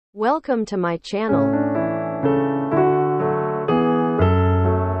Welcome to my channel.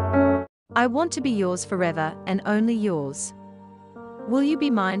 I want to be yours forever and only yours. Will you be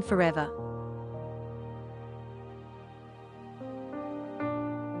mine forever?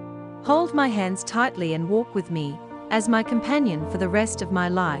 Hold my hands tightly and walk with me as my companion for the rest of my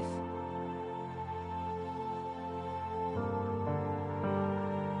life.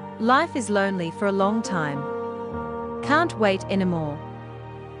 Life is lonely for a long time. Can't wait anymore.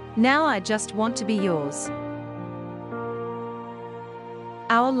 Now I just want to be yours.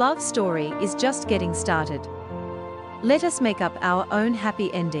 Our love story is just getting started. Let us make up our own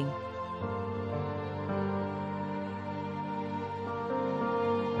happy ending.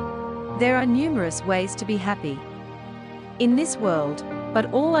 There are numerous ways to be happy in this world,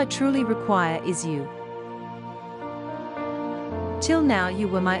 but all I truly require is you. Till now you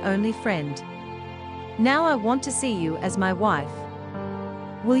were my only friend. Now I want to see you as my wife.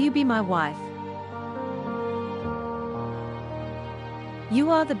 Will you be my wife? You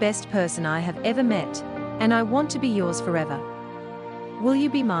are the best person I have ever met, and I want to be yours forever. Will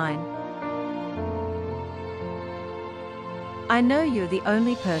you be mine? I know you're the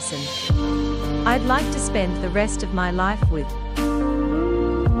only person I'd like to spend the rest of my life with.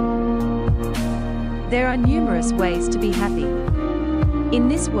 There are numerous ways to be happy in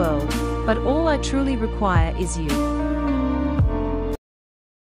this world, but all I truly require is you.